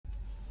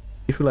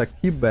if you like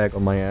teabag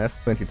on my ass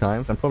 20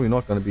 times, I'm probably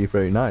not gonna be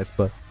very nice,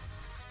 but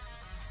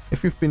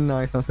if you've been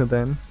nice until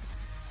then,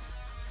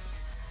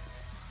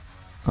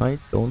 I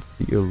don't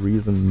see a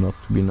reason not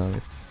to be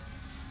nice.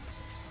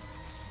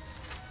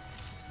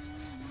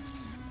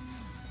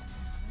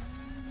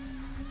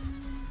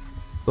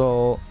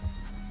 So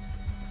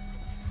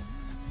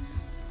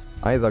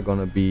either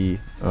gonna be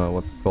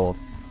what's it called?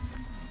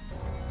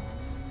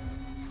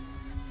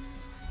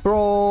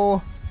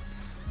 Bro!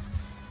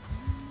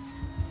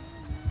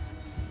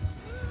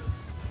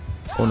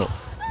 Oh no.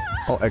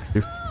 Oh,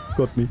 actually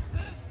got me.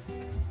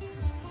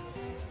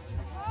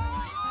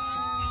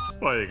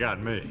 Well, you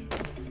got me.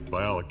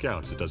 By all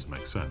accounts, it doesn't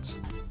make sense.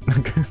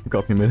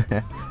 Got me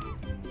mid-hand.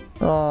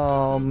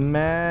 Oh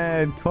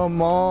man,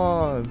 come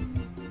on!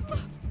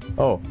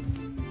 Oh,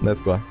 that's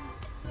why.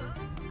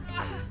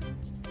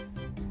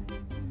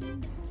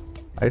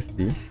 I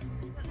see.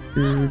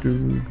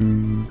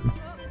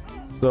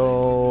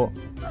 So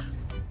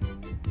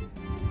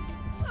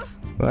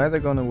we're either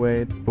gonna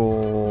wait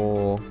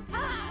for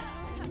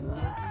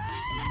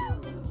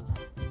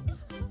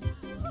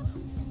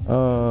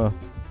oh,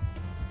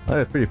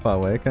 that's pretty far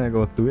away. Can I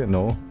go through it?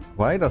 No.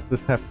 Why does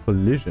this have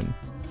collision?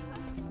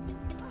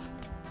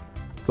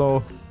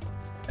 So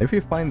if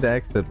you find the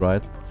exit,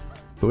 right?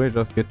 Do I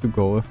just get to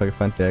go if I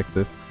find the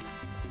exit?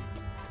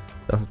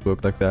 Does it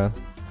work like that?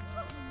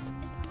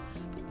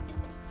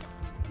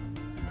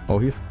 Oh,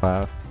 he's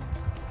fast.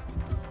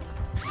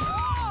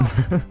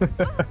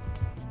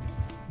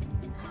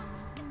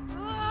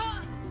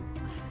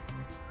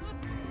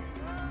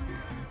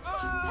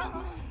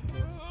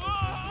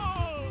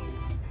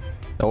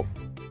 Oh.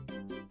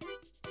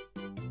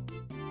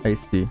 I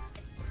see.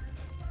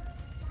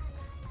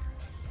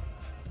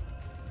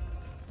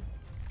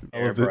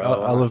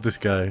 I love this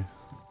guy.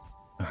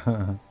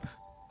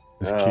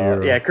 This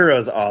Kuro. Yeah,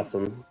 Kuro's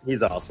awesome.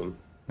 He's awesome.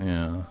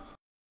 Yeah.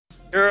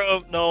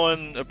 Kuro, no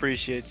one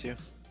appreciates you.